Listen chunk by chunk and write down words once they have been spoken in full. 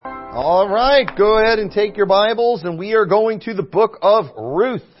All right, go ahead and take your Bibles, and we are going to the book of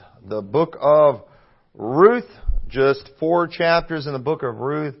Ruth. The book of Ruth, just 4 chapters in the book of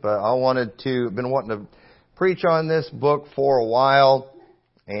Ruth, but been wanting to preach on this book for a while,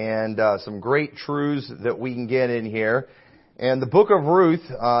 and some great truths that we can get in here. And the book of Ruth,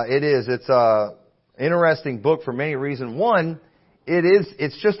 it's a interesting book for many reasons. One,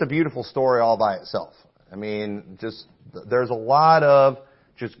 it's just a beautiful story all by itself. I mean, there's a lot of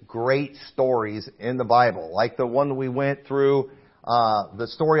just great stories in the Bible. Like the one we went through, the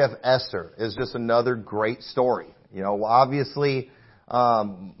story of Esther is just another great story. You know, obviously,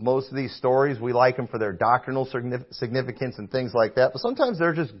 most of these stories, we like them for their doctrinal significance and things like that. But sometimes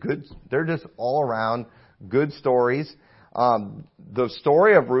they're just good. They're just all around good stories. The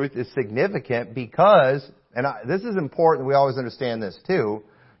story of Ruth is significant because, this is important, we always understand this too,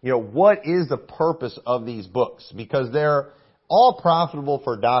 you know, what is the purpose of these books? Because they're all profitable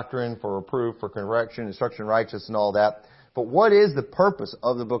for doctrine, for reproof, for correction, instruction, righteousness, and all that. But what is the purpose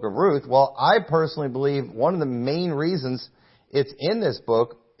of the book of Ruth? Well, I personally believe one of the main reasons it's in this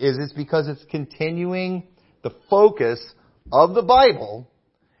book is it's because it's continuing the focus of the Bible,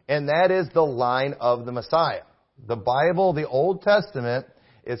 and that is the line of the Messiah. The Bible, the Old Testament,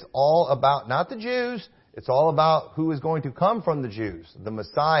 it's all about not the Jews, it's all about who is going to come from the Jews, the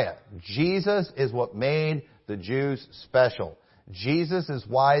Messiah. Jesus is what made the Jews special. Jesus is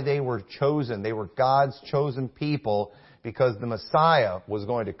why they were chosen. They were God's chosen people because the Messiah was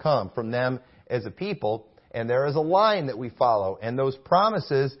going to come from them as a people. And there is a line that we follow. And those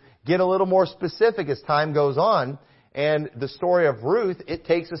promises get a little more specific as time goes on. And the story of Ruth, it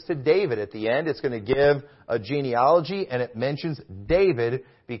takes us to David at the end. It's going to give a genealogy, and it mentions David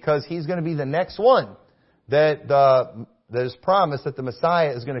because he's going to be the next one that is promised that the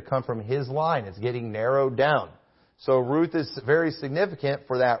Messiah is going to come from his line. It's getting narrowed down. So Ruth is very significant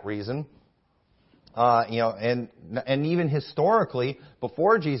for that reason. And even historically,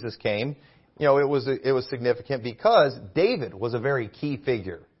 before Jesus came, you know, it was significant because David was a very key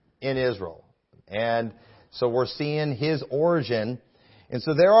figure in Israel. And so we're seeing his origin. And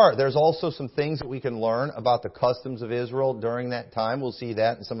so there's also some things that we can learn about the customs of Israel during that time. We'll see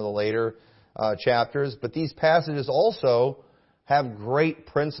that in some of the later chapters. But these passages also have great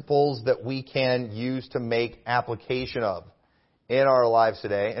principles that we can use to make application of in our lives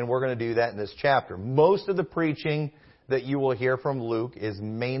today. And we're going to do that in this chapter. Most of the preaching that you will hear from Luke is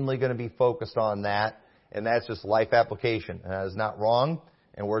mainly going to be focused on that. And that's just life application. And that is not wrong.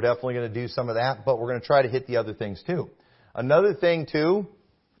 And we're definitely going to do some of that. But we're going to try to hit the other things too. Another thing too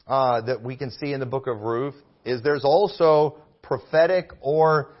that we can see in the book of Ruth is there's also prophetic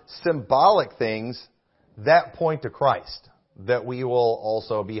or symbolic things that point to Christ that we will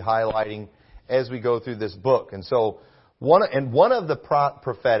also be highlighting as we go through this book. And so one of the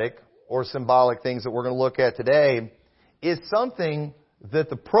prophetic or symbolic things that we're going to look at today is something that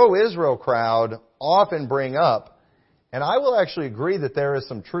the pro-Israel crowd often bring up. And I will actually agree that there is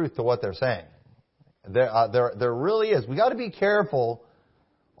some truth to what they're saying. There really is. We got to be careful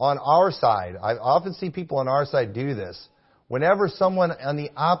on our side. I often see people on our side do this. Whenever someone on the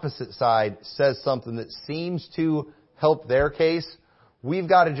opposite side says something that seems to help their case, we've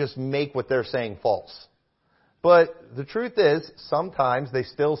got to just make what they're saying false. But the truth is, sometimes they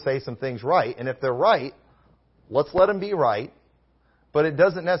still say some things right. And if they're right, let's let them be right. But it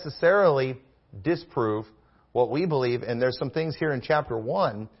doesn't necessarily disprove what we believe. And there's some things here in chapter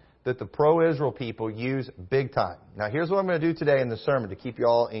 1 that the pro-Israel people use big time. Now, here's what I'm going to do today in the sermon to keep you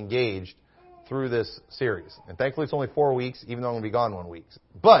all engaged through this series. And thankfully, it's only 4 weeks, even though I'm going to be gone 1 week.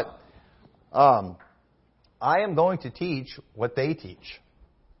 But I am going to teach what they teach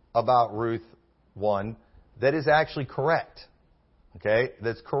about Ruth 1 that is actually correct. Okay?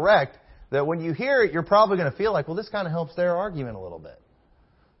 That's correct. That when you hear it, you're probably going to feel like, well, this kind of helps their argument a little bit.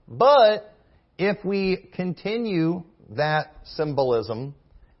 But if we continue that symbolism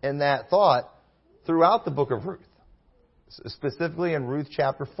and that thought throughout the book of Ruth, specifically in Ruth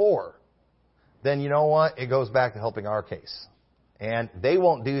chapter 4, then you know what? It goes back to helping our case. And they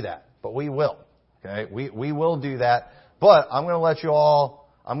won't do that, but we will. Okay? We will do that. But I'm going to let you all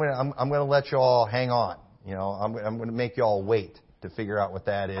hang on. You know, I'm going to make you all wait to figure out what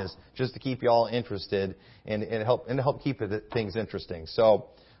that is, just to keep you all interested and help keep things interesting. So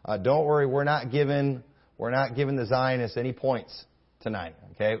don't worry, we're not giving the Zionists any points tonight.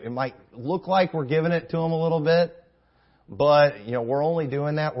 Okay, it might look like we're giving it to them a little bit, but you know we're only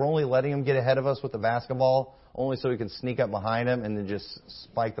doing that. We're only letting them get ahead of us with the basketball, only so we can sneak up behind them and then just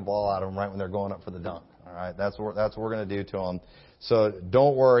spike the ball out of them right when they're going up for the dunk. All right, that's what we're going to do to them. So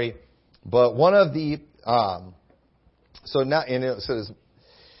don't worry. But one of the so now and it says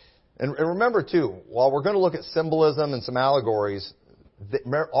And remember, too, while we're going to look at symbolism and some allegories,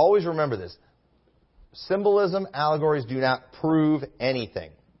 always remember this. Symbolism, allegories do not prove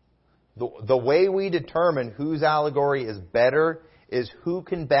anything. The way we determine whose allegory is better is who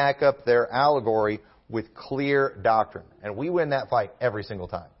can back up their allegory with clear doctrine. And we win that fight every single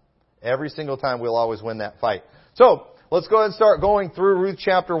time. Every single time we'll always win that fight. So, let's go ahead and start going through Ruth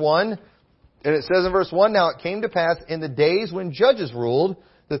chapter 1. And it says in verse 1, "Now it came to pass in the days when judges ruled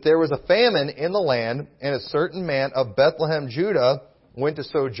that there was a famine in the land, and a certain man of Bethlehem, Judah, went to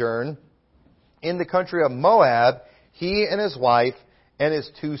sojourn in the country of Moab, he and his wife and his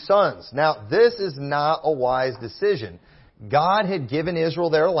 2 sons." Now, this is not a wise decision. God had given Israel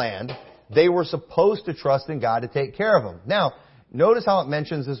their land. They were supposed to trust in God to take care of them. Now, notice how it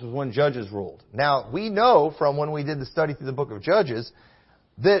mentions this was when judges ruled. Now, we know from when we did the study through the book of Judges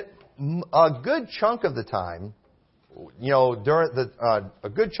that a good chunk of the time, during a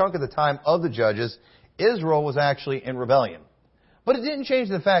good chunk of the time of the judges, Israel was actually in rebellion. But it didn't change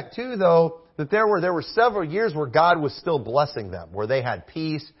the fact, too, though, that there were several years where God was still blessing them, where they had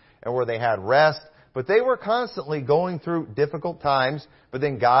peace and where they had rest. But they were constantly going through difficult times, but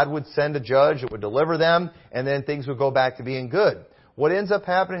then God would send a judge that would deliver them, and then things would go back to being good. What ends up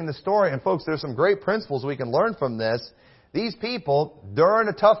happening in the story, and folks, there's some great principles we can learn from this. These people, during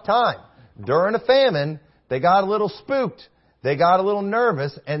a tough time, during a famine, they got a little spooked. They got a little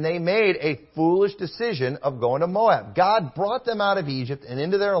nervous, and they made a foolish decision of going to Moab. God brought them out of Egypt and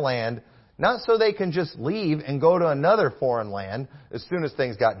into their land, not so they can just leave and go to another foreign land as soon as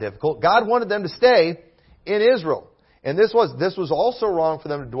things got difficult. God wanted them to stay in Israel. And this was also wrong for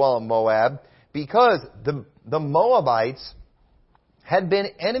them to dwell in Moab, because the Moabites had been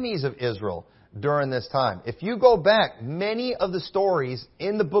enemies of Israel during this time. If you go back, many of the stories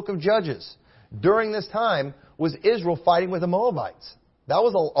in the book of Judges during this time was Israel fighting with the Moabites. That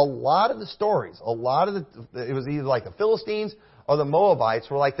was a lot of the stories. It was either like the Philistines or the Moabites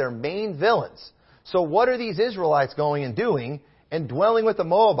were like their main villains. So what are these Israelites going and doing and dwelling with the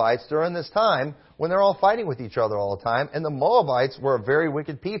Moabites during this time when they're all fighting with each other all the time? And the Moabites were a very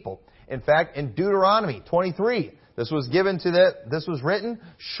wicked people. In fact, in Deuteronomy 23, this was written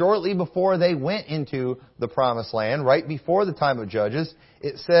shortly before they went into the Promised Land, right before the time of Judges.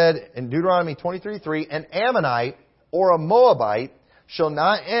 It said in Deuteronomy 23:3, "An Ammonite or a Moabite shall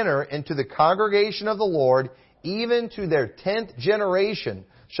not enter into the congregation of the Lord, even to their 10th generation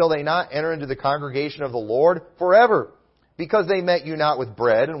shall they not enter into the congregation of the Lord forever, because they met you not with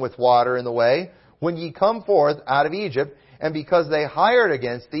bread and with water in the way, when ye come forth out of Egypt, and because they hired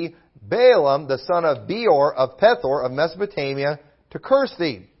against thee Balaam, the son of Beor of Pethor of Mesopotamia, to curse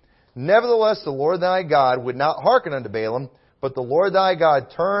thee. Nevertheless, the Lord thy God would not hearken unto Balaam, but the Lord thy God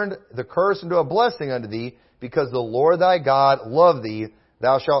turned the curse into a blessing unto thee, because the Lord thy God loved thee.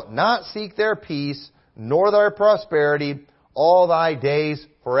 Thou shalt not seek their peace, nor their prosperity, all thy days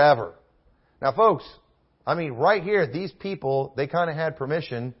forever." Now, folks, right here, these people, they kind of had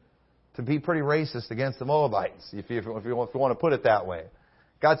permission to be pretty racist against the Moabites, if you want to put it that way.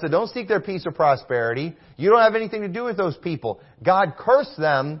 God said, don't seek their peace or prosperity. You don't have anything to do with those people. God cursed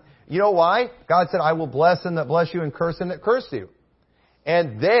them. You know why? God said, "I will bless them that bless you and curse them that curse you."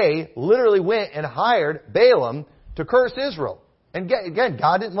 And they literally went and hired Balaam to curse Israel. And again,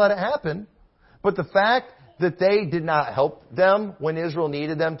 God didn't let it happen. But the fact that they did not help them when Israel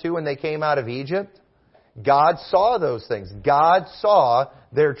needed them to when they came out of Egypt, God saw those things. God saw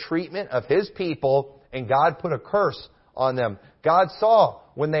their treatment of His people, and God put a curse on them. God saw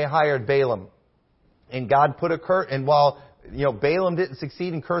when they hired Balaam, and God put a curse. And while Balaam didn't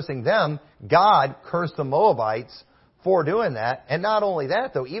succeed in cursing them, God cursed the Moabites for doing that. And not only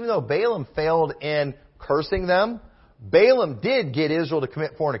that, though, even though Balaam failed in cursing them, Balaam did get Israel to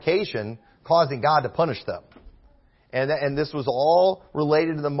commit fornication, causing God to punish them. And this was all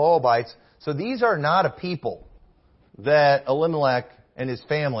related to the Moabites. So these are not a people that Elimelech and his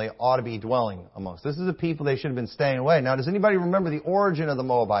family ought to be dwelling amongst. This is a people they should have been staying away. Now, does anybody remember the origin of the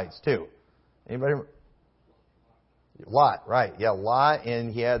Moabites, too? Anybody? Lot, right. Yeah, Lot,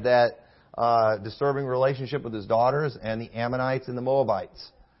 and he had that disturbing relationship with his daughters, and the Ammonites and the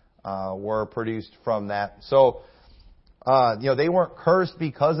Moabites were produced from that. So, they weren't cursed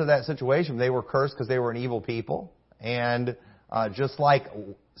because of that situation. They were cursed because they were an evil people. And just like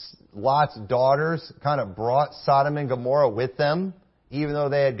Lot's daughters kind of brought Sodom and Gomorrah with them, even though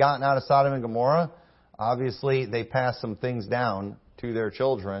they had gotten out of Sodom and Gomorrah, obviously they passed some things down to their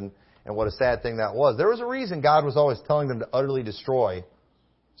children. And what a sad thing that was. There was a reason God was always telling them to utterly destroy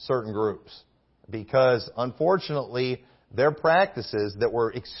certain groups. Because, unfortunately, their practices that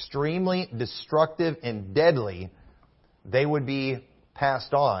were extremely destructive and deadly, they would be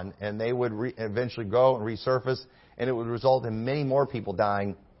passed on, and they would eventually go and resurface, and it would result in many more people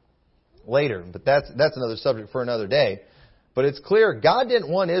dying later. But that's another subject for another day. But it's clear God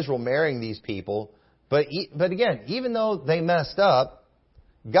didn't want Israel marrying these people. But again, even though they messed up,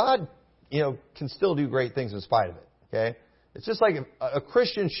 God, can still do great things in spite of it. Okay, it's just like a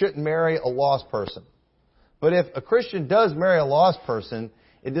Christian shouldn't marry a lost person. But if a Christian does marry a lost person,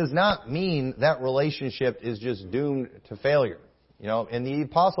 it does not mean that relationship is just doomed to failure. And the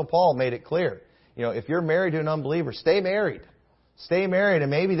Apostle Paul made it clear. If you're married to an unbeliever, stay married. Stay married, and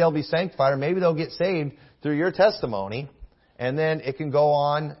maybe they'll be sanctified, or maybe they'll get saved through your testimony, and then it can go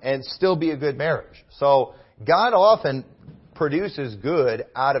on and still be a good marriage. So God often produces good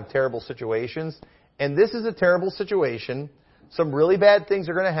out of terrible situations, and this is a terrible situation. Some really bad things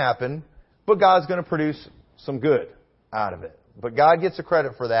are going to happen, but God's going to produce some good out of it. But God gets the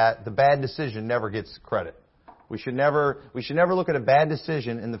credit for that. The bad decision never gets credit. We should never look at a bad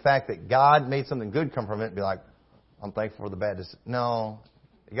decision and the fact that God made something good come from it and be like, I'm thankful for the bad decision. No.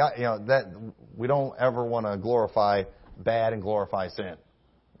 That we don't ever want to glorify bad and glorify sin.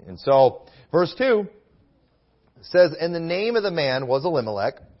 And so, verse 2 says, and the name of the man was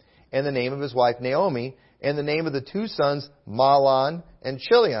Elimelech, and the name of his wife Naomi, and the name of the two sons Mahlon and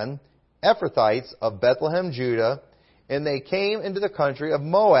Chilion, Ephrathites of Bethlehem, Judah, and they came into the country of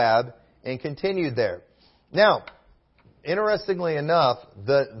Moab and continued there. Now, interestingly enough,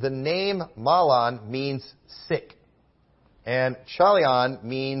 the name Mahlon means sick, and Chilion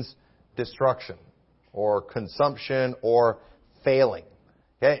means destruction, or consumption, or failing.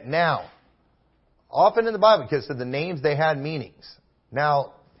 Okay, now, often in the Bible, because the names, they had meanings.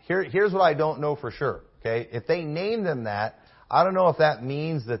 Now, here's what I don't know for sure. Okay, if they named them that, I don't know if that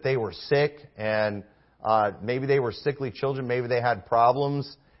means that they were sick and maybe they were sickly children, maybe they had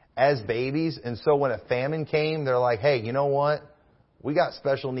problems as babies, and so when a famine came, they're like, hey, you know what? We got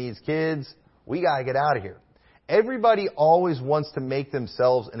special needs kids. We got to get out of here. Everybody always wants to make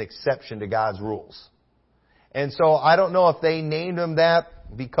themselves an exception to God's rules. And so I don't know if they named them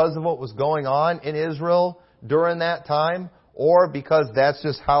that because of what was going on in Israel during that time, or because that's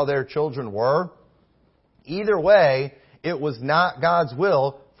just how their children were. Either way, it was not God's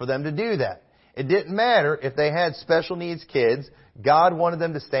will for them to do that. It didn't matter if they had special needs kids. God wanted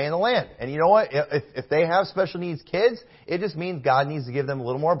them to stay in the land. And you know what? If they have special needs kids, it just means God needs to give them a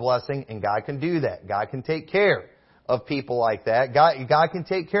little more blessing, and God can do that. God can take care of people like that. God can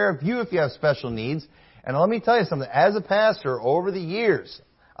take care of you if you have special needs. And let me tell you something. As a pastor, over the years,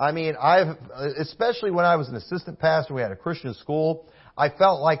 especially when I was an assistant pastor, we had a Christian school, I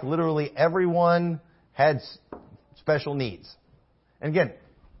felt like literally everyone had special needs. And again,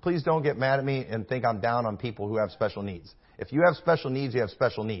 please don't get mad at me and think I'm down on people who have special needs. If you have special needs, you have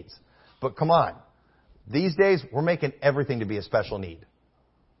special needs. But come on. These days, we're making everything to be a special need.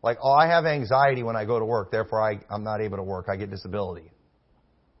 Like, I have anxiety when I go to work, therefore I'm not able to work. I get disability.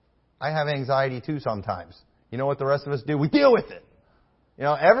 I have anxiety too sometimes. You know what the rest of us do? We deal with it.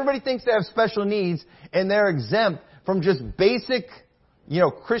 Everybody thinks they have special needs, and they're exempt from just basic,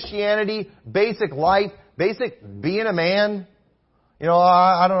 Christianity, basic life, basic being a man.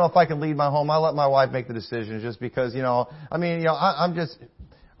 I don't know if I can lead my home. I let my wife make the decisions just because, I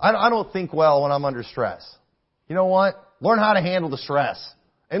don't think well when I'm under stress. You know what? Learn how to handle the stress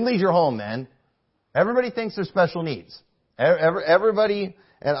and lead your home, man. Everybody thinks they're special needs. Everybody,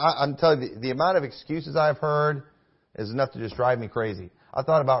 and I'm telling you, the amount of excuses I've heard is enough to just drive me crazy. I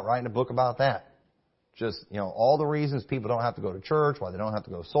thought about writing a book about that. Just, all the reasons people don't have to go to church, why they don't have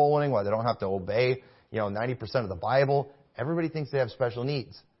to go soul winning, why they don't have to obey, 90% of the Bible. Everybody thinks they have special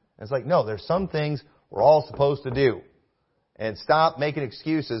needs. And it's like, no, there's some things we're all supposed to do. And stop making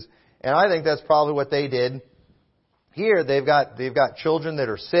excuses. And I think that's probably what they did. Here, they've got children that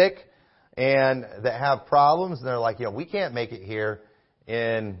are sick and that have problems. And they're like, we can't make it here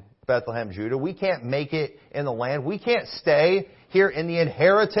in Bethlehem, Judah. We can't make it in the land. We can't stay here in the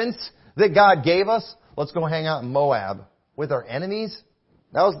inheritance that God gave us. Let's go hang out in Moab with our enemies.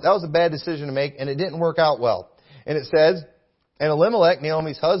 That was a bad decision to make, and it didn't work out well. And it says, and Elimelech,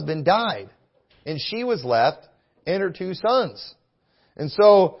 Naomi's husband, died, and she was left and her two sons. And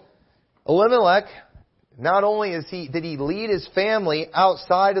so Elimelech, not only did he lead his family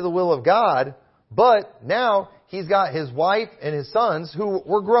outside of the will of God, but now he's got his wife and his sons who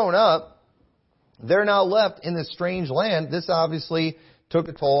were grown up. They're now left in this strange land. This obviously took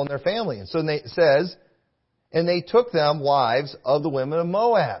a toll on their family. And so it says, and they took them wives of the women of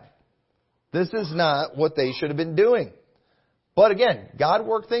Moab. This is not what they should have been doing. But again, God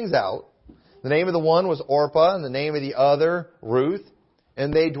worked things out. The name of the one was Orpah, and the name of the other, Ruth.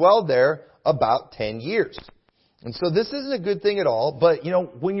 And they dwelled there about 10 years. And so this isn't a good thing at all. But,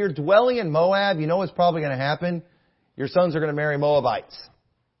 when you're dwelling in Moab, you know what's probably going to happen? Your sons are going to marry Moabites.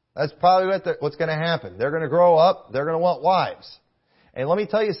 That's probably what's going to happen. They're going to grow up. They're going to want wives. And let me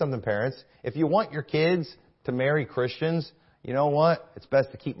tell you something, parents. If you want your kids to marry Christians, you know what? It's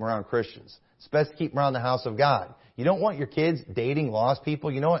best to keep them around Christians. It's best to keep them around the house of God. You don't want your kids dating lost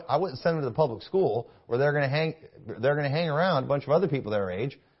people. You know what? I wouldn't send them to the public school where they're going to hang around a bunch of other people their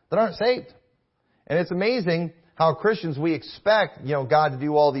age that aren't saved. And it's amazing how Christians, we expect, God to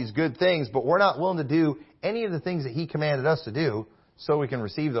do all these good things, but we're not willing to do any of the things that He commanded us to do so we can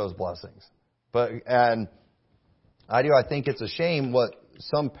receive those blessings. I think it's a shame what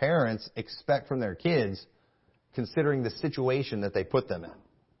some parents expect from their kids, considering the situation that they put them in.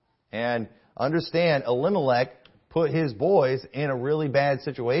 And understand, Elimelech put his boys in a really bad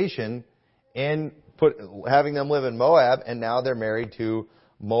situation and having them live in Moab, and now they're married to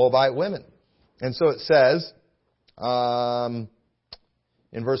Moabite women. And so it says, in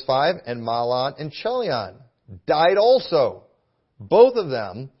verse 5, and Mahlon and Chilion died also, both of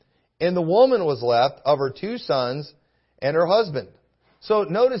them, and the woman was left of her 2 sons and her husband. So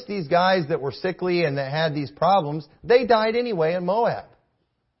notice these guys that were sickly and that had these problems, they died anyway in Moab.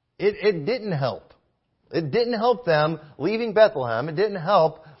 It didn't help. It didn't help them leaving Bethlehem. It didn't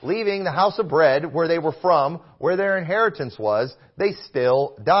help leaving the house of bread where they were from, where their inheritance was. They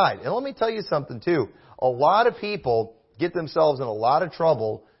still died. And let me tell you something too. A lot of people get themselves in a lot of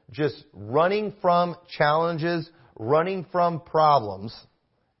trouble just running from challenges, running from problems,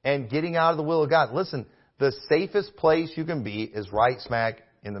 and getting out of the will of God. Listen, the safest place you can be is right smack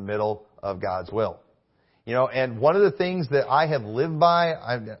in the middle of God's will. And one of the things that I have lived by,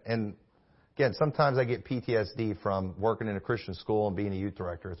 and again, sometimes I get PTSD from working in a Christian school and being a youth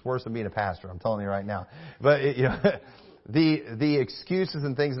director. It's worse than being a pastor, I'm telling you right now. But, the excuses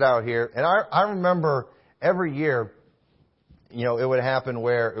and things that I would hear, and I remember every year, it would happen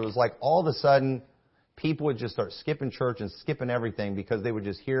where it was like all of a sudden people would just start skipping church and skipping everything because they would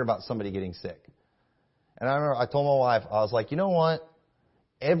just hear about somebody getting sick. And I remember I told my wife, I was like, you know what?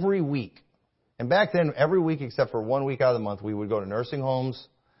 Every week, and back then, every week except for 1 week out of the month, we would go to nursing homes.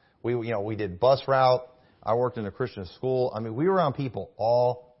 We did bus route. I worked in a Christian school. I mean, we were around people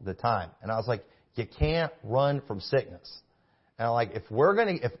all the time. And I was like, you can't run from sickness. And I'm like, if we're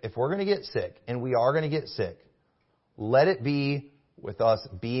gonna get sick, and we are gonna get sick, let it be with us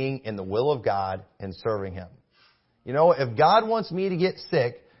being in the will of God and serving Him. If God wants me to get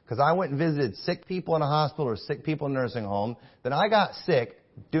sick, because I went and visited sick people in a hospital or sick people in a nursing home, then I got sick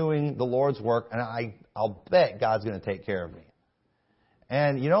doing the Lord's work, and I'll bet God's going to take care of me.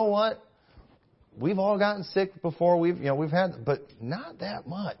 And you know what? We've all gotten sick before. We've had, but not that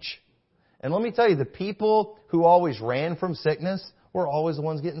much. And let me tell you, the people who always ran from sickness were always the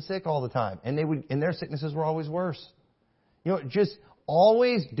ones getting sick all the time, and their sicknesses were always worse. Just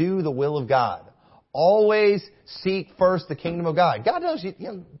always do the will of God. Always seek first the kingdom of God. God knows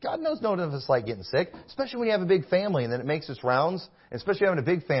God knows none of us like getting sick, especially when you have a big family and then it makes its rounds. Especially having a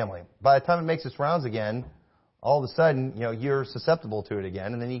big family. By the time it makes its rounds again, all of a sudden, you're susceptible to it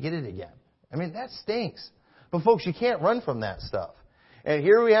again, and then you get it again. I mean, that stinks. But folks, you can't run from that stuff. And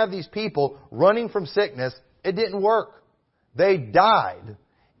here we have these people running from sickness. It didn't work. They died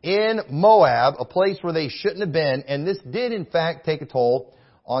in Moab, a place where they shouldn't have been, and this did in fact take a toll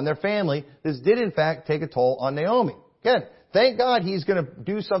on their family. This did in fact take a toll on Naomi. Again, thank God He's going to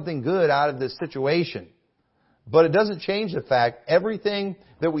do something good out of this situation. But it doesn't change the fact everything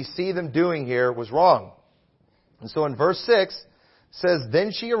that we see them doing here was wrong. And so in verse 6 it says,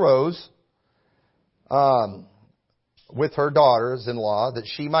 then she arose with her daughters-in-law that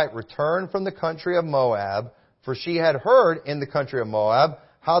she might return from the country of Moab, for she had heard in the country of Moab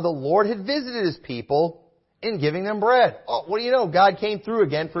how the Lord had visited His people in giving them bread. Oh, what do you know? God came through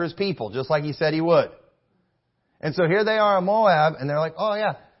again for His people, just like He said He would. And so here they are in Moab, and they're like, oh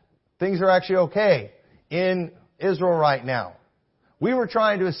yeah, things are actually okay in Israel right now. We were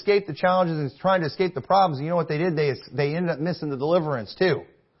trying to escape the challenges and trying to escape the problems. And you know what they did? They ended up missing the deliverance too.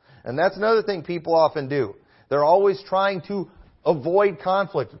 And that's another thing people often do. They're always trying to avoid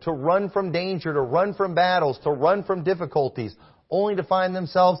conflict, to run from danger, to run from battles, to run from difficulties, only to find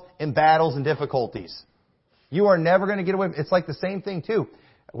themselves in battles and difficulties. You are never going to get away. It's like the same thing too.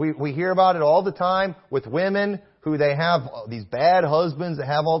 We hear about it all the time with women who they have these bad husbands that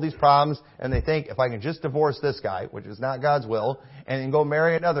have all these problems, and they think, if I can just divorce this guy, which is not God's will, and then go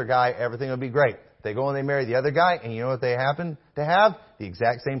marry another guy, everything will be great. They go and they marry the other guy, and you know what they happen to have? The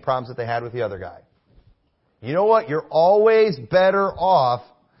exact same problems that they had with the other guy. You know what? You're always better off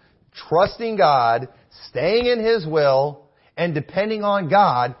trusting God, staying in His will, and depending on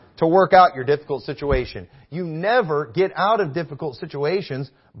God to work out your difficult situation. You never get out of difficult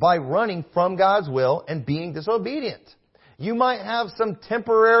situations by running from God's will and being disobedient. You might have some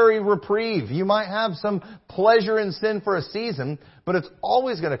temporary reprieve. You might have some pleasure in sin for a season, but it's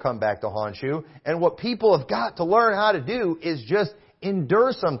always going to come back to haunt you. And what people have got to learn how to do is just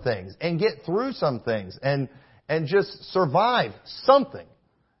endure some things and get through some things and just survive something.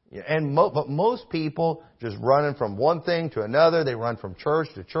 But most people just running from one thing to another. They run from church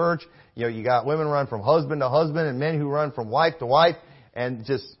to church. You got women run from husband to husband and men who run from wife to wife, and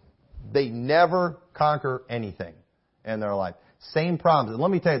they never conquer anything in their life. Same problems. And let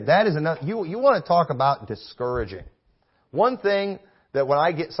me tell you, that is enough. You want to talk about discouraging. One thing that when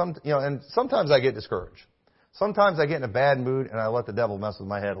I get and sometimes I get discouraged. Sometimes I get in a bad mood and I let the devil mess with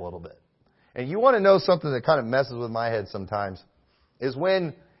my head a little bit. And you want to know something that kind of messes with my head sometimes is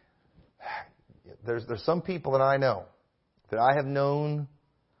when there's some people that I know that I have known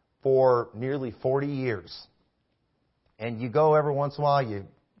for nearly 40 years. And you go every once in a while, you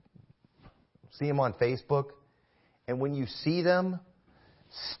see them on Facebook, and when you see them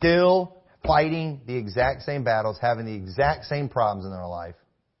still fighting the exact same battles, having the exact same problems in their life,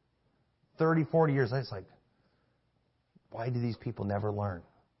 30, 40 years later, it's like, why do these people never learn?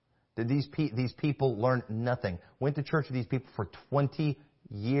 Did these people learn nothing? Went to church with these people for 20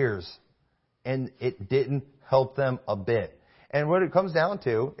 years, and it didn't help them a bit. And what it comes down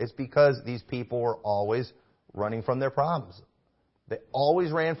to is because these people were always running from their problems. They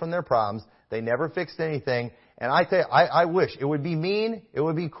always ran from their problems. They never fixed anything. And I tell you, I wish. It would be mean. It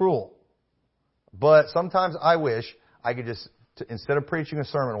would be cruel. But sometimes I wish I could just, instead of preaching a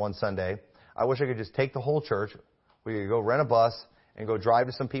sermon one Sunday, I wish I could just take the whole church. We could go rent a bus and go drive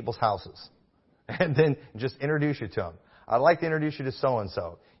to some people's houses. And then just introduce you to them. I'd like to introduce you to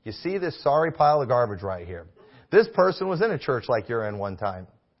so-and-so. You see this sorry pile of garbage right here. This person was in a church like you're in one time.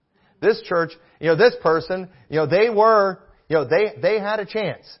 This church, this person, they had a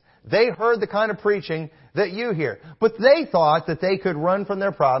chance. They heard the kind of preaching that you hear. But they thought that they could run from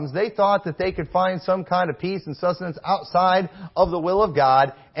their problems. They thought that they could find some kind of peace and sustenance outside of the will of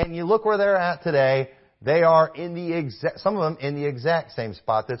God. And you look where they're at today. They are some of them in the exact same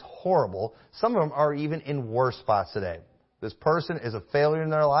spot. That's horrible. Some of them are even in worse spots today. This person is a failure in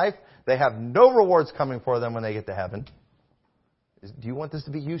their life. They have no rewards coming for them when they get to heaven. Do you want this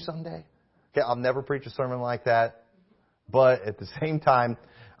to be you someday? Okay, I'll never preach a sermon like that. But at the same time,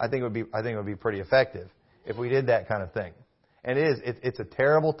 I think it would be pretty effective if we did that kind of thing. And it's a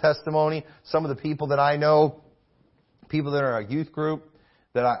terrible testimony. Some of the people that I know, people that are in a youth group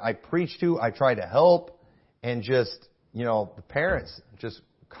that I preach to, I try to help, and just, the parents just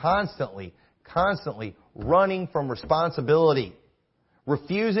constantly running from responsibility,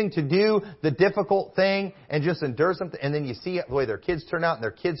 refusing to do the difficult thing and just endure something. And then you see the way their kids turn out, and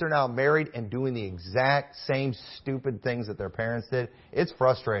their kids are now married and doing the exact same stupid things that their parents did. It's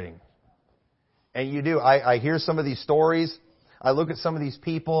frustrating. And you do. I hear some of these stories. I look at some of these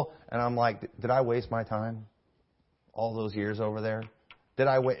people, and I'm like, did I waste my time all those years over there? Did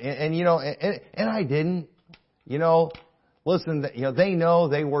I wait? And I didn't. Listen, they know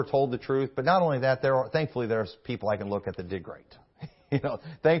they were told the truth, but not only that, thankfully there's people I can look at that did great.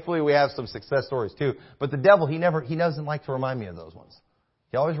 Thankfully we have some success stories too. But the devil, he doesn't like to remind me of those ones.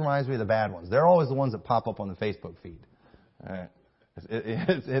 He always reminds me of the bad ones. They're always the ones that pop up on the Facebook feed. All right.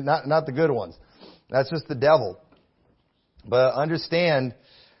 It's not the good ones. That's just the devil. But understand,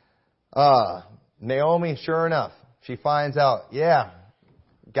 Naomi, sure enough, she finds out,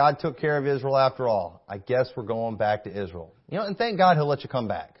 God took care of Israel after all. I guess we're going back to Israel. And thank God He'll let you come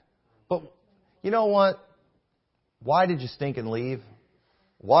back. But you know what? Why did you stink and leave?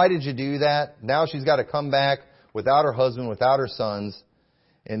 Why did you do that? Now she's got to come back without her husband, without her sons.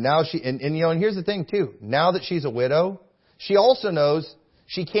 And now and here's the thing too. Now that she's a widow, she also knows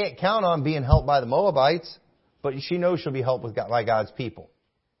she can't count on being helped by the Moabites, but she knows she'll be helped by God's people.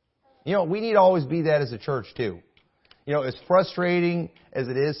 We need to always be that as a church too. As frustrating as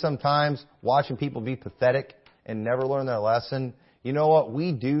it is sometimes watching people be pathetic and never learn their lesson, you know what?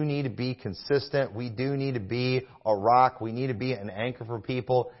 We do need to be consistent. We do need to be a rock. We need to be an anchor for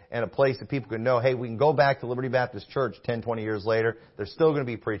people and a place that people can know, hey, we can go back to Liberty Baptist Church 10, 20 years later. They're still going to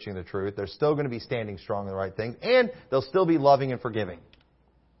be preaching the truth. They're still going to be standing strong in the right things. And they'll still be loving and forgiving.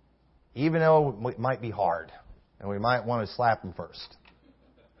 Even though it might be hard. And we might want to slap them first.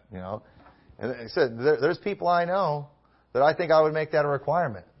 And like I said, there's people I know that I think I would make that a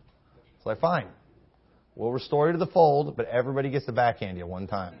requirement. It's like, fine, we'll restore you to the fold, but everybody gets to backhand you one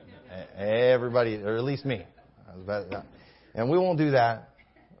time. Everybody, or at least me. And we won't do that.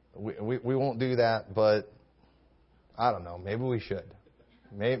 We won't do that, but I don't know. Maybe we should.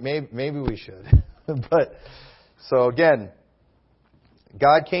 Maybe we should. But, so again,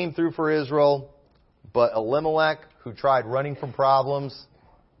 God came through for Israel, but Elimelech, who tried running from problems,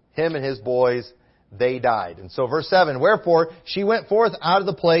 him and his boys, they died. And so verse 7, wherefore she went forth out of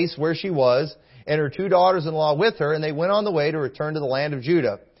the place where she was, and her 2 daughters-in-law with her, and they went on the way to return to the land of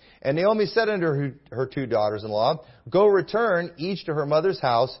Judah. And Naomi said unto her 2 daughters-in-law, go return each to her mother's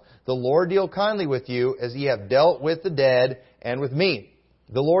house. The Lord deal kindly with you, as ye have dealt with the dead and with me.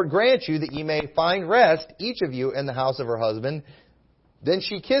 The Lord grant you that ye may find rest, each of you, in the house of her husband. Then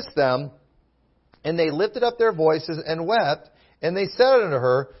she kissed them, and they lifted up their voices and wept. And they said unto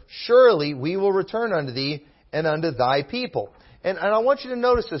her, surely we will return unto thee and unto thy people. And I want you to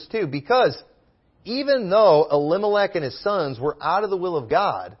notice this too, because even though Elimelech and his sons were out of the will of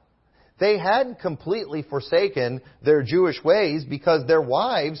God, they hadn't completely forsaken their Jewish ways, because their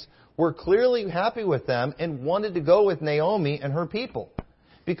wives were clearly happy with them and wanted to go with Naomi and her people.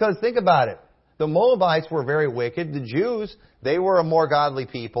 Because think about it. The Moabites were very wicked. The Jews, they were a more godly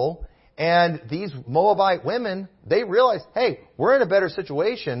people. And these Moabite women, they realized, hey, we're in a better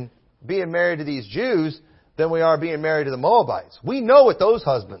situation being married to these Jews than we are being married to the Moabites. We know what those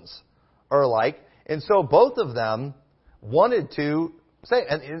husbands are like. And so both of them wanted to say,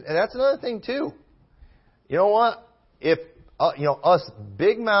 and that's another thing too. You know what? If, us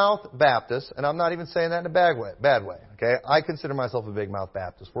big mouth Baptists, and I'm not even saying that in a bad way, okay? I consider myself a big mouth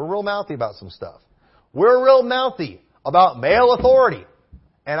Baptist. We're real mouthy about some stuff. We're real mouthy about male authority.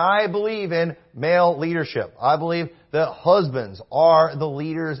 And I believe in male leadership. I believe that husbands are the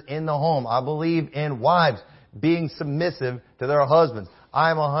leaders in the home. I believe in wives being submissive to their husbands.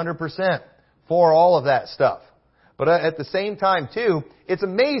 I'm 100% for all of that stuff. But at the same time, too, it's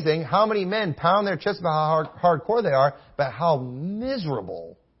amazing how many men pound their chests about how hardcore they are, but how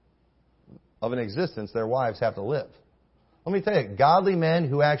miserable of an existence their wives have to live. Let me tell you, godly men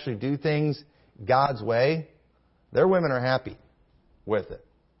who actually do things God's way, their women are happy with it.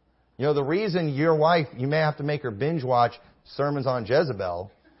 The reason your wife, you may have to make her binge watch sermons on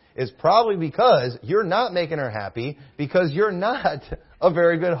Jezebel, is probably because you're not making her happy, because you're not a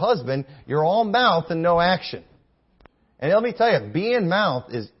very good husband. You're all mouth and no action. And let me tell you, being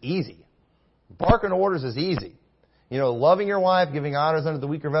mouth is easy. Barking orders is easy. Loving your wife, giving honors unto the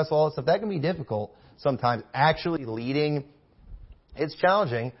weaker vessel, all that stuff, that can be difficult sometimes. Actually leading, it's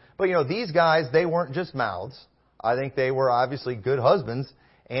challenging. But, these guys, they weren't just mouths. I think they were obviously good husbands.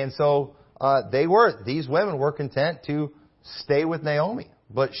 And so these women were content to stay with Naomi.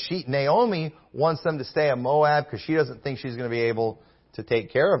 But Naomi wants them to stay in Moab because she doesn't think she's going to be able to take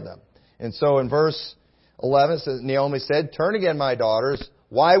care of them. And so in verse 11, it says, Naomi said, turn again, my daughters.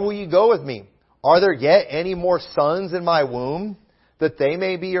 Why will you go with me? Are there yet any more sons in my womb, that they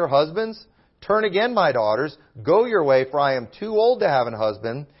may be your husbands? Turn again, my daughters. Go your way, for I am too old to have an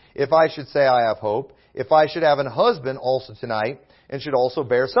husband, if I should say I have hope. If I should have an husband also tonight, and should also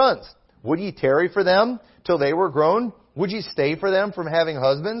bear sons. Would ye tarry for them till they were grown? Would ye stay for them from having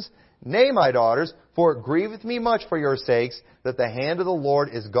husbands? Nay, my daughters, for it grieveth me much for your sakes, that the hand of the Lord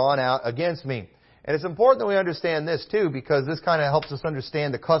is gone out against me. And it's important that we understand this too, because this kind of helps us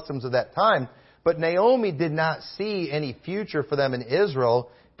understand the customs of that time. But Naomi did not see any future for them in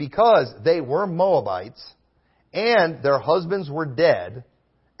Israel, because they were Moabites, and their husbands were dead,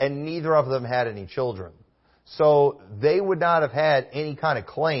 and neither of them had any children. So they would not have had any kind of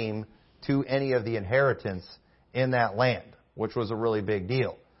claim to any of the inheritance in that land, which was a really big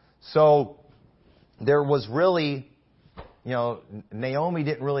deal. So there was really, Naomi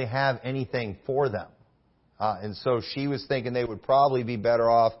didn't really have anything for them. And so she was thinking they would probably be better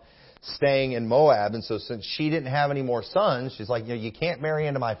off staying in Moab. And so since she didn't have any more sons, she's like, you can't marry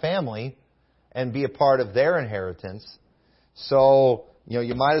into my family and be a part of their inheritance. So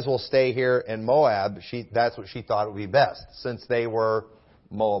you might as well stay here in Moab. That's what she thought would be best. Since they were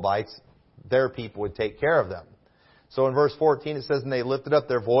Moabites, their people would take care of them. So in verse 14 it says, and they lifted up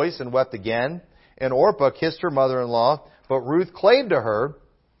their voice and wept again. And Orpah kissed her mother-in-law, but Ruth clave to her.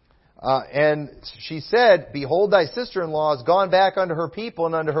 And she said, behold, thy sister-in-law is gone back unto her people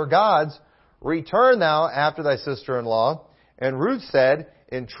and unto her gods. Return thou after thy sister-in-law. And Ruth said,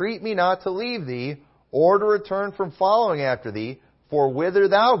 entreat me not to leave thee, or to return from following after thee. For whither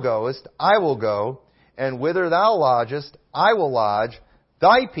thou goest, I will go, and whither thou lodgest, I will lodge.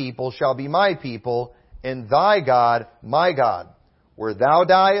 Thy people shall be my people, and thy God my God. Where thou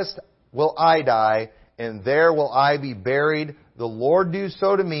diest, will I die, and there will I be buried. The Lord do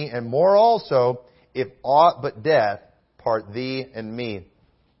so to me, and more also, if aught but death part thee and me.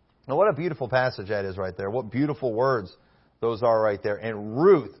 Now what a beautiful passage that is right there. What beautiful words those are right there. And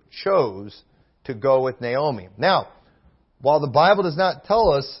Ruth chose to go with Naomi. Now, while the Bible does not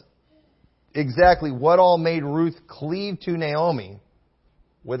tell us exactly what all made Ruth cleave to Naomi,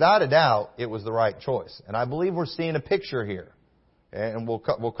 without a doubt, it was the right choice. And I believe we're seeing a picture here. And we'll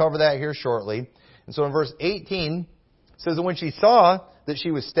cover that here shortly. And so in verse 18, it says, "And when she saw that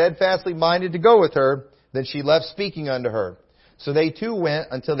she was steadfastly minded to go with her, then she left speaking unto her. So they two went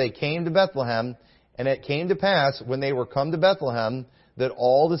until they came to Bethlehem. And it came to pass, when they were come to Bethlehem, that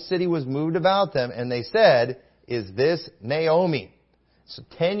all the city was moved about them. And they said, Is this Naomi?" So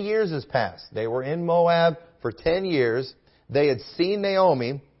 10 years has passed. They were in Moab for 10 years. They had seen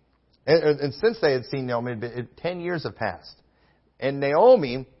Naomi. And since they had seen Naomi, 10 years have passed. And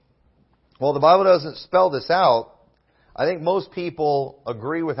Naomi, well, the Bible doesn't spell this out. I think most people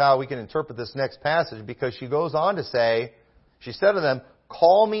agree with how we can interpret this next passage, because she goes on to say, she said to them,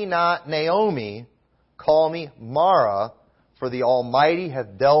 "Call me not Naomi, call me Mara, for the Almighty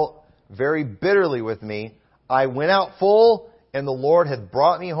hath dealt very bitterly with me. I went out full, and the Lord hath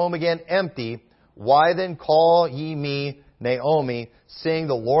brought me home again empty. Why then call ye me Naomi, seeing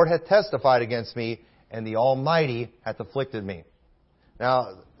the Lord hath testified against me, and the Almighty hath afflicted me?" Now,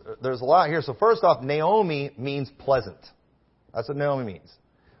 there's a lot here. So first off, Naomi means pleasant. That's what Naomi means.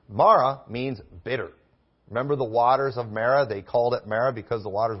 Mara means bitter. Remember the waters of Marah? They called it Marah because the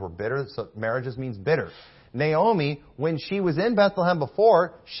waters were bitter. So Marah just means bitter. Naomi, when she was in Bethlehem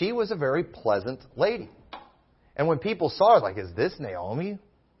before, she was a very pleasant lady. And when people saw her, like, "Is this Naomi?"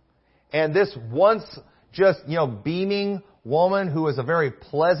 And this once just, beaming woman who was a very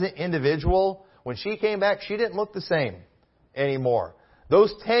pleasant individual, when she came back, she didn't look the same anymore.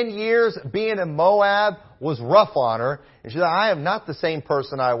 Those 10 years being in Moab was rough on her. And she said, "I am not the same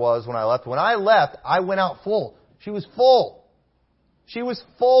person I was when I left. When I left, I went out full." She was full. She was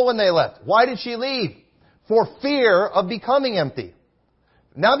full when they left. Why did she leave? For fear of becoming empty.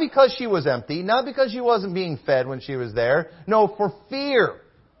 Not because she was empty, not because she wasn't being fed when she was there. No, for fear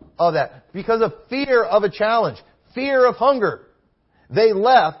of that. Because of fear of a challenge. Fear of hunger. They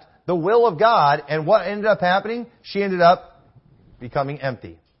left the will of God, and what ended up happening? She ended up becoming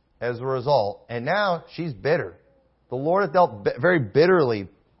empty as a result. And now she's bitter. The Lord hath dealt very bitterly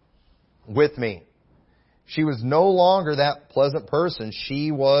with me. She was no longer that pleasant person.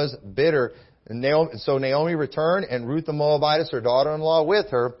 She was bitter. So Naomi returned, and Ruth the Moabitess, her daughter-in-law, with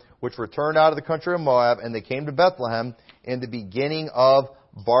her, which returned out of the country of Moab, and they came to Bethlehem in the beginning of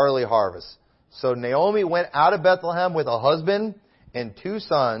barley harvest. So Naomi went out of Bethlehem with a husband and 2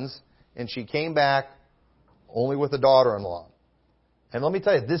 sons, and she came back only with a daughter-in-law. And let me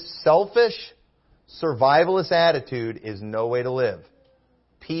tell you, this selfish, survivalist attitude is no way to live.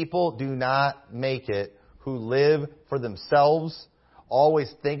 People do not make it who live for themselves,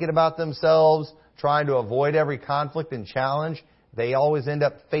 always thinking about themselves, trying to avoid every conflict and challenge. They always end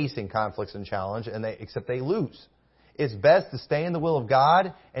up facing conflicts and challenge, except they lose. It's best to stay in the will of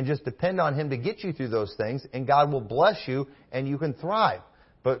God and just depend on Him to get you through those things, and God will bless you and you can thrive.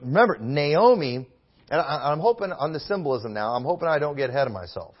 But remember, Naomi, and I'm hoping on the symbolism now, I'm hoping I don't get ahead of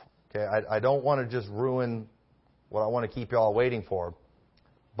myself. Okay, I don't want to just ruin what I want to keep you all waiting for.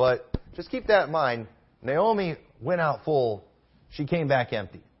 But just keep that in mind. Naomi went out full. She came back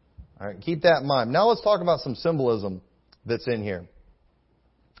empty. All right, keep that in mind. Now let's talk about some symbolism that's in here.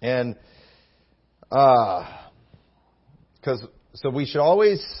 And we should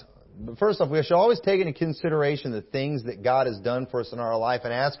always, first off, we should always take into consideration the things that God has done for us in our life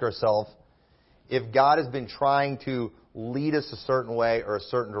and ask ourselves if God has been trying to lead us a certain way or a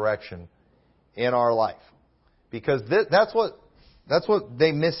certain direction in our life. Because that's what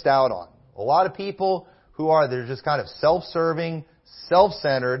they missed out on. A lot of people they're just kind of self-serving,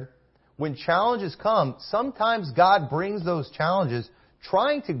 self-centered. When challenges come, sometimes God brings those challenges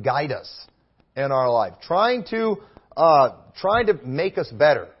trying to guide us in our life, trying to make us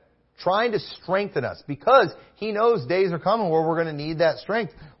better, trying to strengthen us, because He knows days are coming where we're going to need that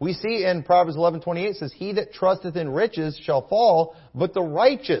strength. We see in Proverbs 11:28 says, "He that trusteth in riches shall fall, but the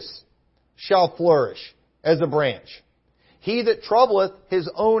righteous shall flourish as a branch. He that troubleth his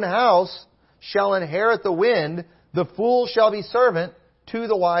own house shall inherit the wind. The fool shall be servant to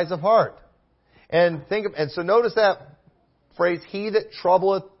the wise of heart." And so notice that phrase, "He that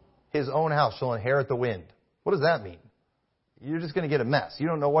troubleth his own house shall inherit the wind." What does that mean? You're just going to get a mess. You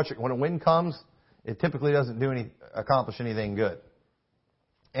don't know when a wind comes, it typically doesn't accomplish anything good.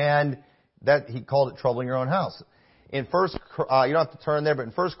 And that he called it troubling your own house. In you don't have to turn there, but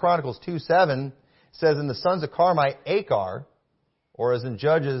in 1 Chronicles 2:7 it says, "In the sons of Carmi, Achar," or as in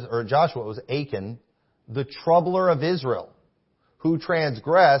Judges or Joshua it was Achan, "the troubler of Israel, who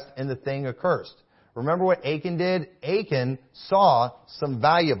transgressed in the thing accursed." Remember what Achan did? Achan saw some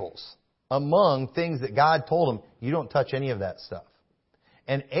valuables among things that God told him, you don't touch any of that stuff.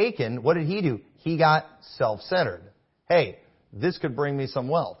 And Achan, what did he do? He got self-centered. Hey, this could bring me some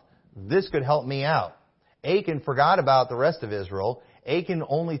wealth. This could help me out. Achan forgot about the rest of Israel. Achan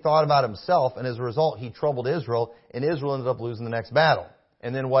only thought about himself, and as a result, he troubled Israel, and Israel ended up losing the next battle.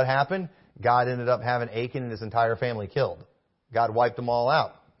 And then what happened? God ended up having Achan and his entire family killed. God wiped them all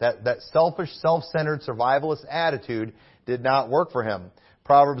out. That selfish, self-centered, survivalist attitude did not work for him.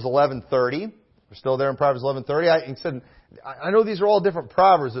 Proverbs 11:30. We're still there in Proverbs 11:30. I know these are all different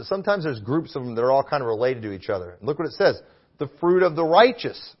proverbs, but sometimes there's groups of them that are all kind of related to each other. Look what it says. The fruit of the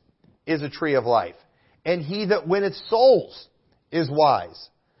righteous is a tree of life, and he that winneth souls is wise.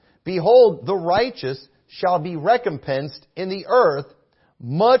 Behold, the righteous shall be recompensed in the earth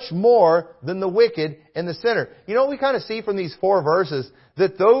much more than the wicked and the sinner. You know what we kind of see from these 4 verses?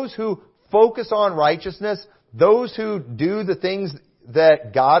 That those who focus on righteousness, those who do the things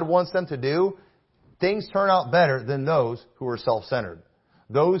that God wants them to do, things turn out better than those who are self-centered.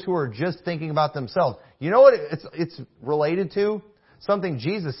 Those who are just thinking about themselves. You know what it's related to? Something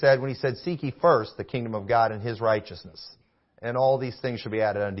Jesus said when He said, seek ye first the kingdom of God and His righteousness, and all these things shall be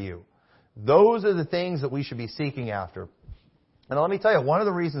added unto you. Those are the things that we should be seeking after. And let me tell you, one of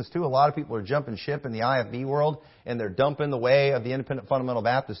the reasons, too, a lot of people are jumping ship in the IFB world, and they're dumping the way of the Independent Fundamental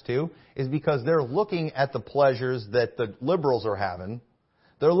Baptists, too, is because they're looking at the pleasures that the liberals are having.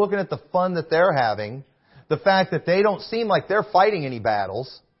 They're looking at the fun that they're having, the fact that they don't seem like they're fighting any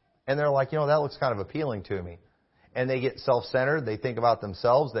battles, and they're like, that looks kind of appealing to me. And they get self-centered, they think about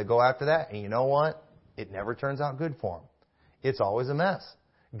themselves, they go after that, and you know what? It never turns out good for them. It's always a mess.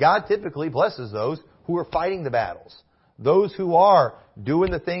 God typically blesses those who are fighting the battles. Those who are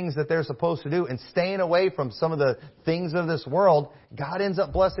doing the things that they're supposed to do and staying away from some of the things of this world, God ends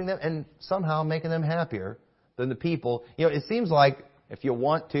up blessing them and somehow making them happier than the people. It seems like if you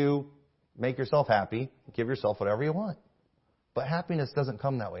want to make yourself happy, give yourself whatever you want. But happiness doesn't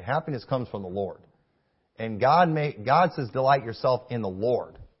come that way. Happiness comes from the Lord. And God says, delight yourself in the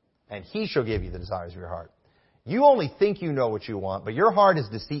Lord, and He shall give you the desires of your heart. You only think you know what you want, but your heart is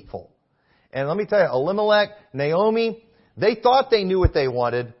deceitful. And let me tell you, Elimelech, Naomi, they thought they knew what they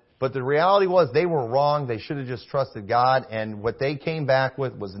wanted, but the reality was they were wrong. They should have just trusted God, and what they came back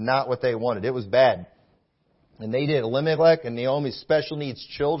with was not what they wanted. It was bad. And they did. Elimelech and Naomi's special needs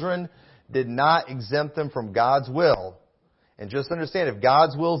children did not exempt them from God's will. And just understand, if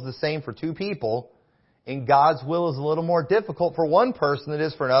God's will is the same for 2 people, and God's will is a little more difficult for one person than it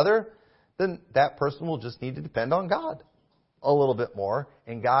is for another, then that person will just need to depend on God a little bit more.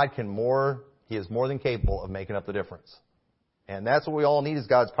 And God He is more than capable of making up the difference. And that's what we all need is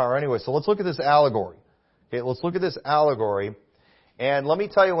God's power anyway. So let's look at this allegory. Okay, let's look at this allegory. And let me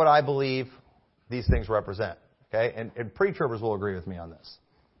tell you what I believe these things represent. Okay, and pre-tribbers will agree with me on this.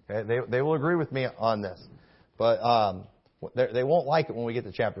 Okay, they will agree with me on this. But they won't like it when we get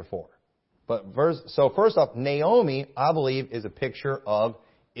to chapter 4. So first off, Naomi, I believe, is a picture of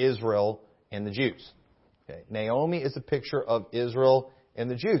Israel and the Jews. Okay, Naomi is a picture of Israel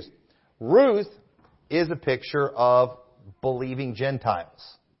and the Jews. Ruth is a picture of believing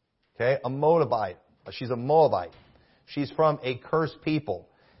Gentiles. Okay, a Moabite. She's a Moabite. She's from a cursed people.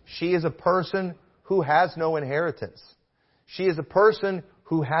 She is a person who has no inheritance. She is a person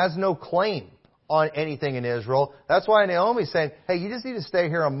who has no claim on anything in Israel. That's why Naomi's saying, hey, you just need to stay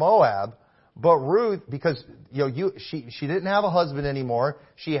here in Moab. But Ruth, because she didn't have a husband anymore,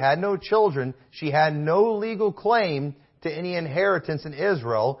 she had no children, she had no legal claim to any inheritance in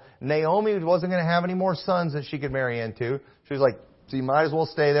Israel. Naomi wasn't going to have any more sons that she could marry into. She was like, so you might as well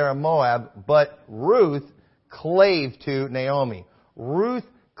stay there in Moab. But Ruth clave to Naomi. Ruth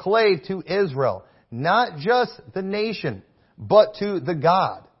clave to Israel. Not just the nation, but to the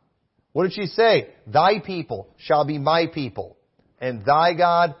God. What did she say? Thy people shall be my people, and thy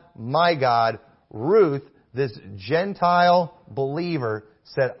God my God. Ruth, this Gentile believer,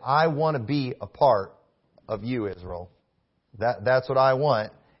 said, I want to be a part of you, Israel. That's what I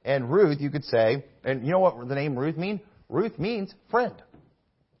want. And Ruth, you could say, and you know what the name Ruth means? Ruth means friend.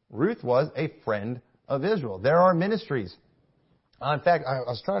 Ruth was a friend of Israel. There are ministries. In fact, I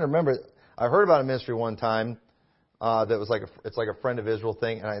was trying to remember, I heard about a ministry one time that was it's like a friend of Israel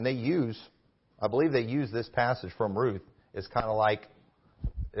thing, and I believe they use this passage from Ruth as kind of like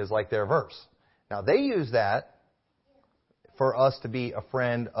their verse. Now, they use that for us to be a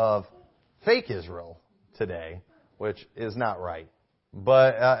friend of fake Israel today, which is not right.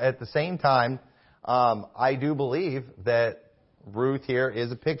 But at the same time, I do believe that Ruth here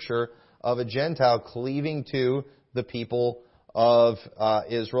is a picture of a Gentile cleaving to the people of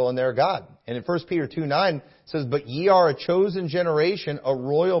Israel and their God. And in 1 Peter 2:9 it says, "But ye are a chosen generation, a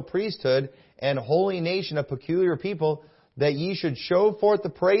royal priesthood, and holy nation, a peculiar people, that ye should show forth the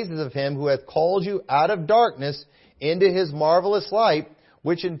praises of him who hath called you out of darkness into his marvelous light,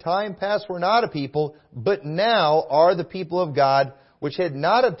 which in time past were not a people, but now are the people of God, which had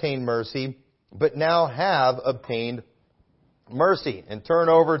not obtained mercy, but now have obtained mercy." And turn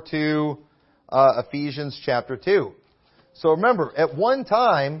over to Ephesians chapter 2. So remember, at one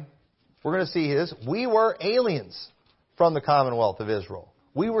time, we're going to see this, we were aliens from the commonwealth of Israel.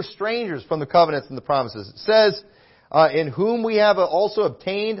 We were strangers from the covenants and the promises. It says, "In whom we have also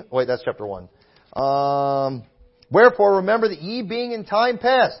obtained," wait, that's chapter 1. "Wherefore remember that ye being in time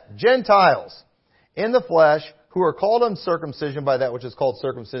past Gentiles in the flesh, who are called uncircumcision by that which is called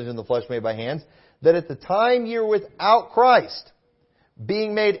circumcision in the flesh made by hands, that at the time ye were without Christ,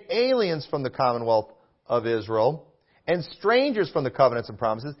 being made aliens from the commonwealth of Israel, and strangers from the covenants and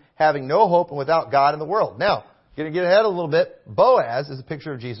promises, having no hope and without God in the world." Now, going to get ahead a little bit, Boaz is a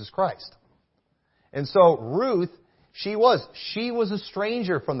picture of Jesus Christ. And so Ruth, she was a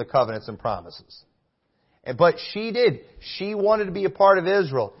stranger from the covenants and promises. But she wanted to be a part of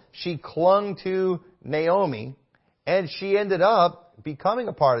Israel. She clung to Naomi, and she ended up becoming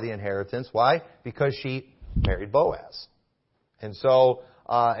a part of the inheritance. Why? Because she married Boaz. And so,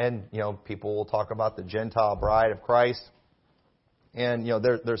 people will talk about the Gentile bride of Christ. And,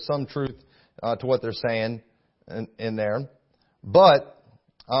 there's some truth to what they're saying in there. But,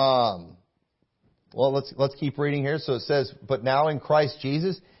 let's keep reading here. So it says, "But now in Christ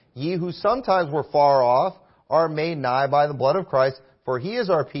Jesus, ye who sometimes were far off are made nigh by the blood of Christ. For he is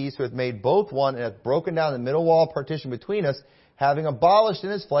our peace, who hath made both one, and hath broken down the middle wall partition between us, having abolished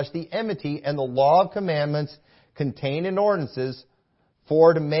in his flesh the enmity and the law of commandments contained in ordinances,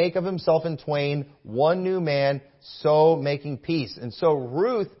 for to make of himself in twain one new man, so making peace." And so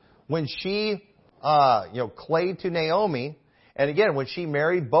Ruth, when she clave to Naomi, and again, when she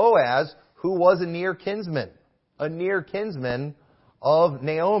married Boaz, who was a near kinsman of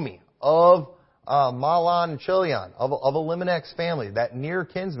Naomi, of Mahlon and Chilion, of Elimelech's family, that near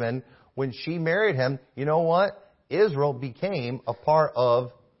kinsman, when she married him, you know what? Israel became a part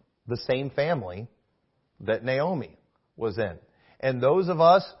of the same family that Naomi was in. And those of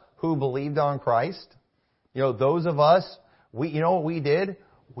us who believed on Christ, those of us, you know what we did?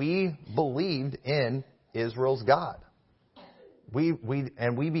 We believed in Israel's God. We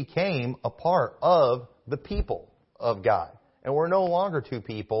became a part of the people of God. And we're no longer two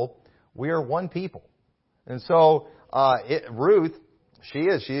people. We are one people. And so, Ruth, she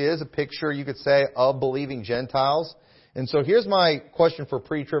is a picture, you could say, of believing Gentiles. And so here's my question for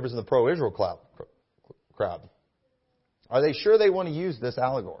pre-tribbers and the pro-Israel crowd. Are they sure they want to use this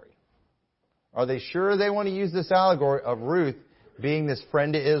allegory? Are they sure they want to use this allegory of Ruth being this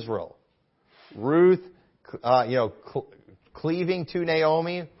friend to Israel? Ruth, cleaving to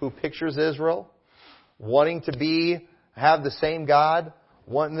Naomi, who pictures Israel, wanting to have the same God,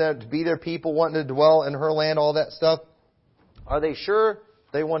 wanting them to be their people, wanting to dwell in her land, all that stuff. Are they sure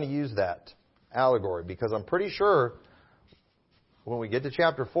they want to use that allegory? Because I'm pretty sure when we get to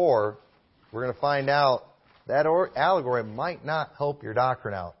chapter 4, we're going to find out that allegory might not help your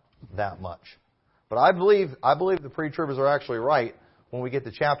doctrine out that much. But I believe the pre-tribbers are actually right when we get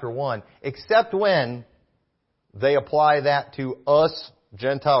to chapter 1, except when they apply that to us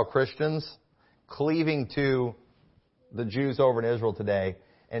Gentile Christians cleaving to the Jews over in Israel today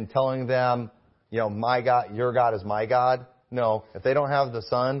and telling them, my God, your God is my God. No, if they don't have the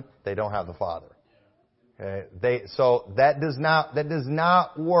Son, they don't have the Father. Okay? So that does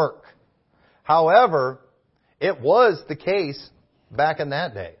not work. However, it was the case back in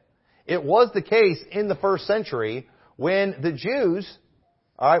that day. It was the case in the first century when the Jews,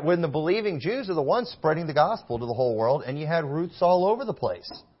 when the believing Jews are the ones spreading the gospel to the whole world, and you had Ruths all over the place,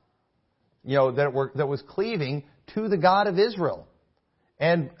 that was cleaving to the God of Israel,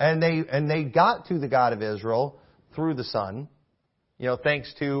 and they got to the God of Israel through the Son,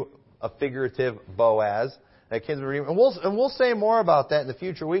 thanks to a figurative Boaz, that kinsman redeemer. And we'll say more about that in the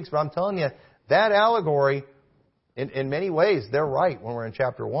future weeks. But I'm telling you, that allegory, in many ways, they're right when we're in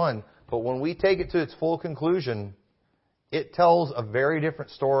chapter 1. But when we take it to its full conclusion, it tells a very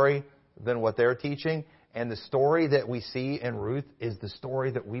different story than what they're teaching. And the story that we see in Ruth is the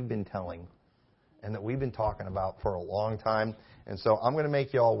story that we've been telling and that we've been talking about for a long time. And so I'm going to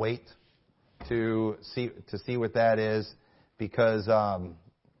make you all wait to see what that is, because I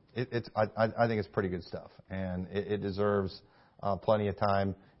think it's pretty good stuff, and it deserves plenty of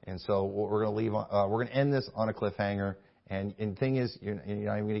time. And so we're going to end this on a cliffhanger. And the thing is, you're not even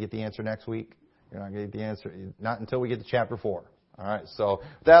going to get the answer next week. You're not going to get the answer, not until we get to chapter 4. All right, so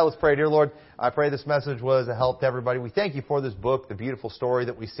with that, let's pray. Dear Lord, I pray this message was a help to everybody. We thank you for this book, the beautiful story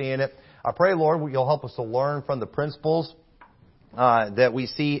that we see in it. I pray, Lord, you'll help us to learn from the principles that we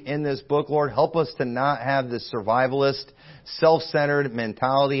see in this book, Lord. Help us to not have this survivalist, self-centered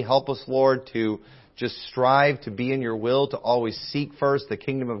mentality. Help us, Lord, to just strive to be in your will, to always seek first the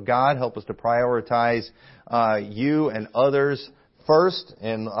kingdom of God. Help us to prioritize you and others first,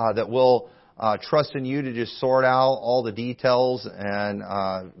 and that we'll trust in you to just sort out all the details, and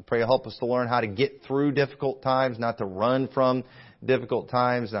pray help us to learn how to get through difficult times, not to run from difficult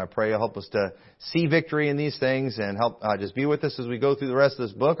times. And I pray help us to see victory in these things, and help just be with us as we go through the rest of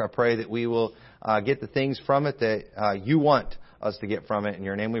this book. I pray that we will get the things from it that you want us to get from it. In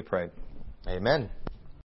your name we pray. Amen.